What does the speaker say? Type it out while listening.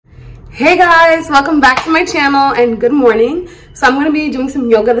Hey guys, welcome back to my channel and good morning. So I'm going to be doing some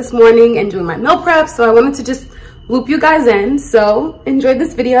yoga this morning and doing my meal prep, so I wanted to just loop you guys in. So enjoy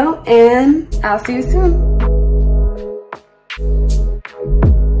this video and I'll see you soon.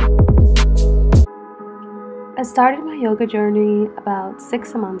 I started my yoga journey about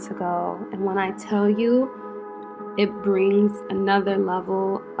 6 months ago, and when I tell you, it brings another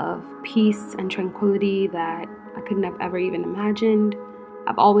level of peace and tranquility that I couldn't have ever even imagined.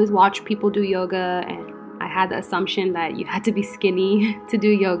 I've always watched people do yoga, and I had the assumption that you had to be skinny to do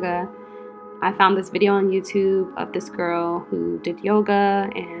yoga. I found this video on YouTube of this girl who did yoga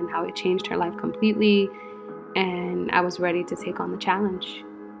and how it changed her life completely, and I was ready to take on the challenge.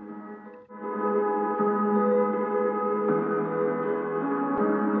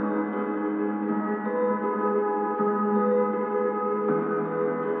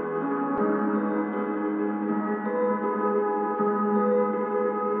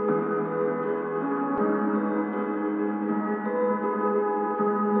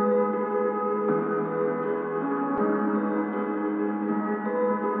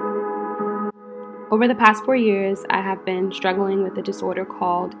 Over the past 4 years, I have been struggling with a disorder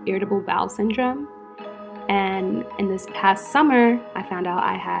called irritable bowel syndrome. And in this past summer, I found out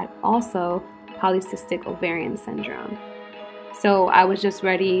I had also polycystic ovarian syndrome. So I was just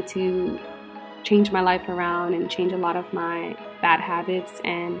ready to change my life around and change a lot of my bad habits,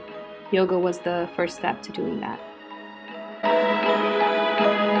 and yoga was the first step to doing that.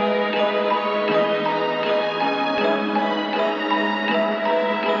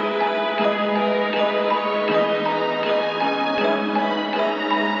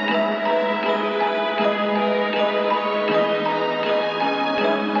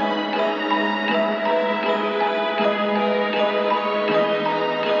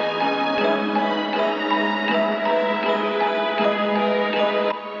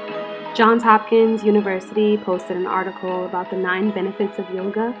 Johns Hopkins University posted an article about the 9 benefits of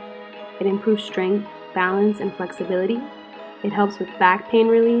yoga. It improves strength, balance, and flexibility. It helps with back pain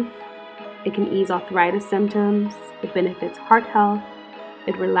relief. It can ease arthritis symptoms. It benefits heart health.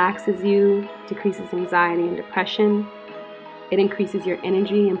 It relaxes you, decreases anxiety and depression. It increases your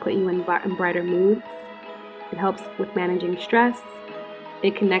energy and puts you in brighter moods. It helps with managing stress.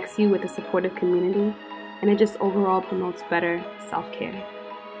 It connects you with a supportive community. And it just overall promotes better self-care.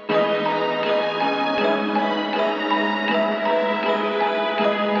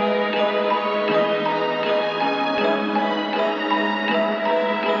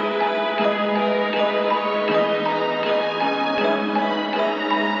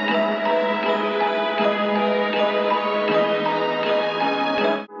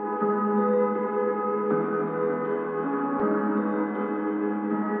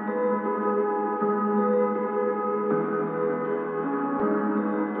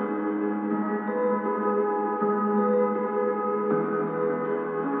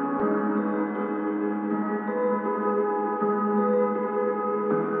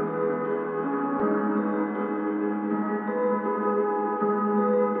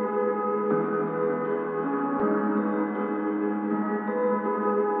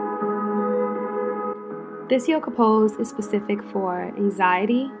 This yoga pose is specific for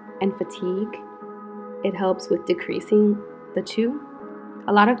anxiety and fatigue. It helps with decreasing the two.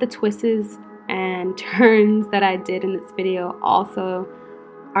 A lot of the twists and turns that I did in this video also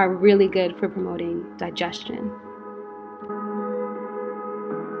are really good for promoting digestion.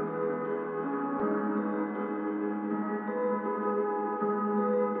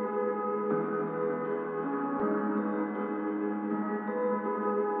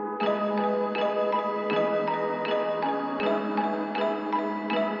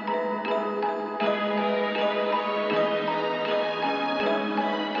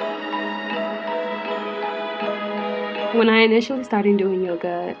 When I initially started doing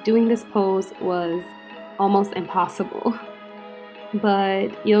yoga, doing this pose was almost impossible.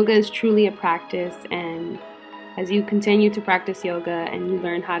 But yoga is truly a practice, and as you continue to practice yoga and you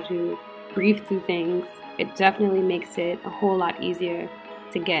learn how to breathe through things, it definitely makes it a whole lot easier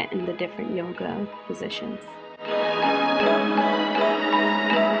to get in the different yoga positions.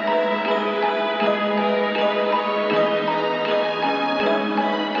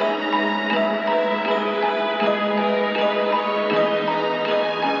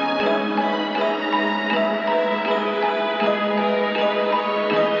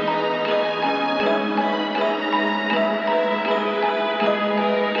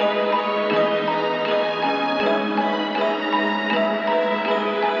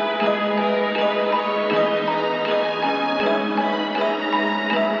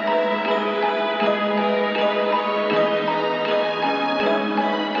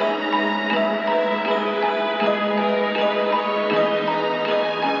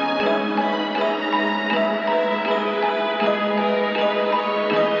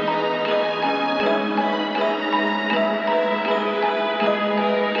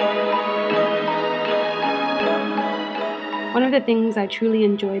 of the things I truly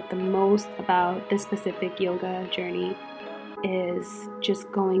enjoyed the most about this specific yoga journey is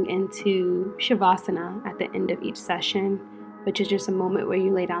just going into Shavasana at the end of each session, which is just a moment where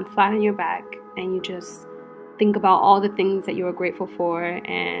you lay down flat on your back and you just think about all the things that you are grateful for,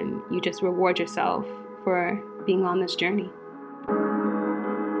 and you just reward yourself for being on this journey.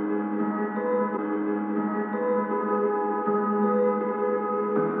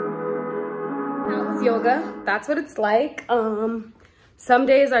 That was yoga. That's what it's like. Some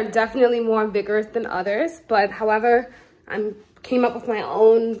days are definitely more vigorous than others, but however, I came up with my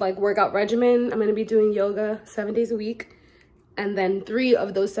own workout regimen. I'm going to be doing yoga 7 days a week. And then 3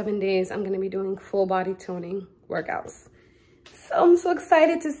 of those 7 days, I'm going to be doing full body toning workouts. So I'm so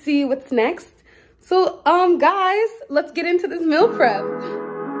excited to see what's next. So guys, let's get into this meal prep.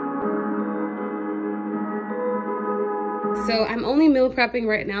 So I'm only meal prepping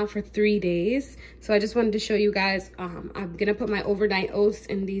right now for 3 days. So I just wanted to show you guys, I'm gonna put my overnight oats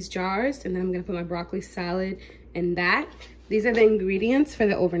in these jars, and then I'm gonna put my broccoli salad in that. These are the ingredients for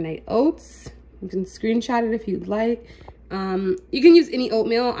the overnight oats. You can screenshot it if you'd like. You can use any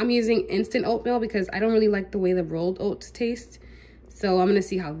oatmeal. I'm using instant oatmeal because I don't really like the way the rolled oats taste. So I'm gonna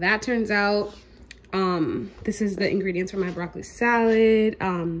see how that turns out. This is the ingredients for my broccoli salad.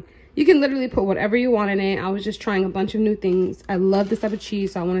 You can literally put whatever you want in it. I was just trying a bunch of new things. I love this type of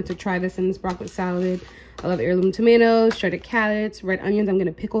cheese, so I wanted to try this in this broccoli salad. I love heirloom tomatoes, shredded carrots, red onions. I'm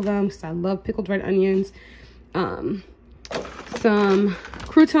gonna pickle them because I love pickled red onions. Some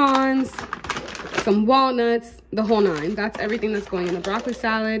croutons, some walnuts, the whole 9. That's everything that's going in the broccoli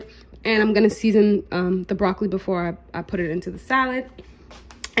salad. And I'm gonna season the broccoli before I put it into the salad.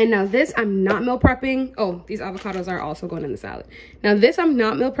 And now this, I'm not meal prepping. Oh, these avocados are also going in the salad. Now this, I'm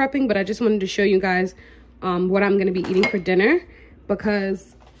not meal prepping, but I just wanted to show you guys what I'm gonna be eating for dinner,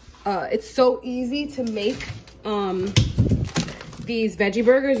 because it's so easy to make these veggie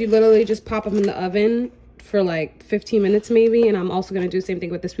burgers. You literally just pop them in the oven for like 15 minutes maybe. And I'm also gonna do the same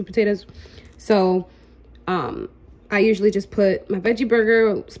thing with the sweet potatoes. So I usually just put my veggie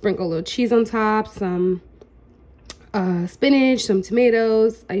burger, sprinkle a little cheese on top, some spinach, some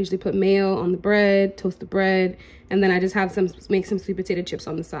tomatoes. I usually put mayo on the bread, toast the bread, and then I just have make some sweet potato chips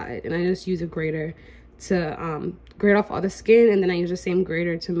on the side. And I just use a grater to grate off all the skin, and then I use the same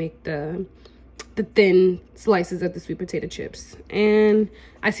grater to make the thin slices of the sweet potato chips. And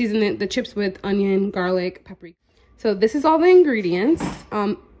I season the chips with onion, garlic, paprika. So this is all the ingredients.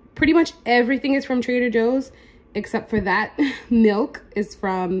 Pretty much everything is from Trader Joe's, except for that milk is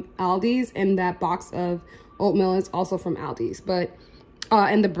from Aldi's, and that box of oatmeal is also from Aldi's, but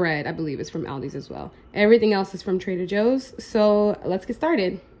and the bread, I believe, is from Aldi's as well. Everything else is from Trader Joe's. So let's get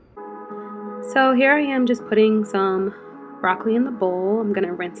started. So here I am just putting some broccoli in the bowl. I'm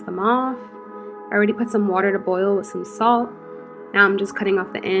gonna rinse them off. I already put some water to boil with some salt. Now I'm just cutting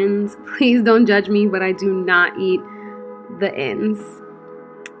off the ends. Please don't judge me, but I do not eat the ends.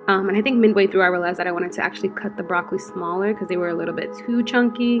 And I think midway through I realized that I wanted to actually cut the broccoli smaller because they were a little bit too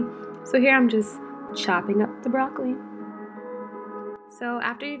chunky. So here I'm just chopping up the broccoli. So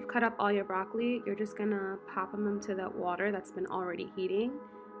after you've cut up all your broccoli, you're just gonna pop them into that water that's been already heating,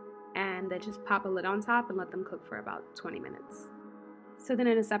 and then just pop a lid on top and let them cook for about 20 minutes. So then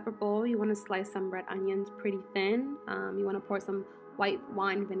in a separate bowl, you want to slice some red onions pretty thin. You want to pour some white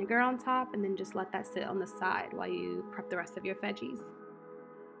wine vinegar on top, and then just let that sit on the side while you prep the rest of your veggies.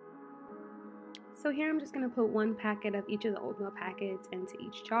 So here I'm just gonna put 1 packet of each of the oatmeal packets into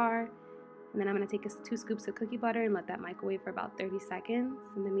each jar. And then I'm going to take 2 scoops of cookie butter and let that microwave for about 30 seconds.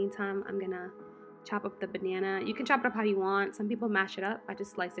 In the meantime, I'm going to chop up the banana. You can chop it up how you want. Some people mash it up. I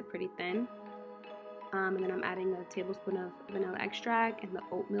just slice it pretty thin. And then I'm adding a tablespoon of vanilla extract and the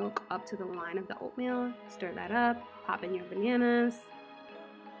oat milk up to the line of the oatmeal. Stir that up. Pop in your bananas.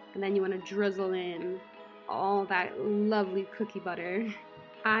 And then you want to drizzle in all that lovely cookie butter.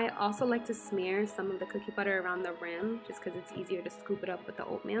 I also like to smear some of the cookie butter around the rim just because it's easier to scoop it up with the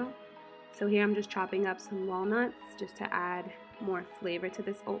oatmeal. So here I'm just chopping up some walnuts just to add more flavor to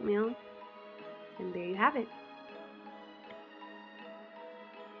this oatmeal. And there you have it.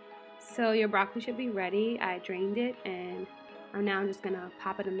 So your broccoli should be ready. I drained it, and I'm now just gonna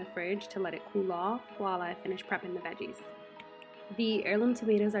pop it in the fridge to let it cool off while I finish prepping the veggies. The heirloom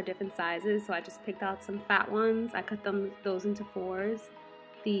tomatoes are different sizes, so I just picked out some fat ones. I cut those into 4s.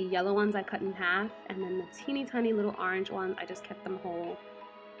 The yellow ones I cut in half, and then the teeny tiny little orange ones, I just kept them whole.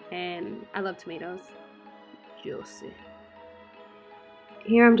 And I love tomatoes. Juicy.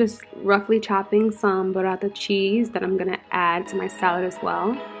 Here I'm just roughly chopping some burrata cheese that I'm gonna add to my salad as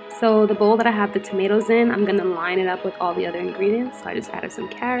well. So the bowl that I have the tomatoes in, I'm gonna line it up with all the other ingredients. So I just added some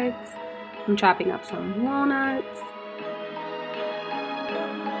carrots. I'm chopping up some walnuts.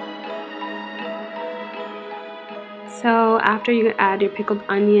 So after you add your pickled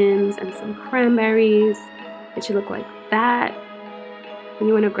onions and some cranberries, it should look like that. Then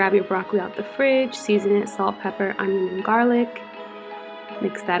you want to grab your broccoli out the fridge, season it, salt, pepper, onion, and garlic.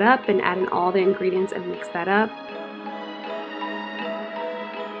 Mix that up and add in all the ingredients and mix that up.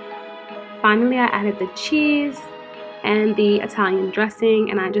 Finally, I added the cheese and the Italian dressing,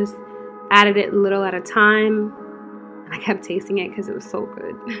 and I just added it little at a time. And I kept tasting it because it was so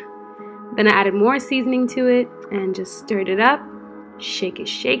good. Then I added more seasoning to it and just stirred it up, shake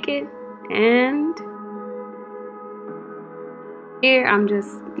it, and here I'm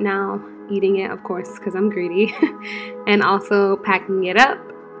just now eating it, of course, because I'm greedy, and also packing it up,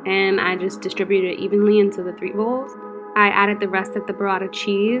 and I just distributed it evenly into the 3 bowls. I added the rest of the burrata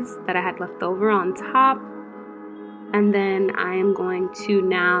cheese that I had left over on top, and then I am going to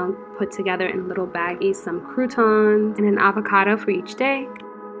now put together in little baggies some croutons and an avocado for each day.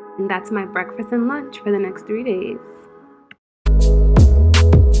 And that's my breakfast and lunch for the next 3 days.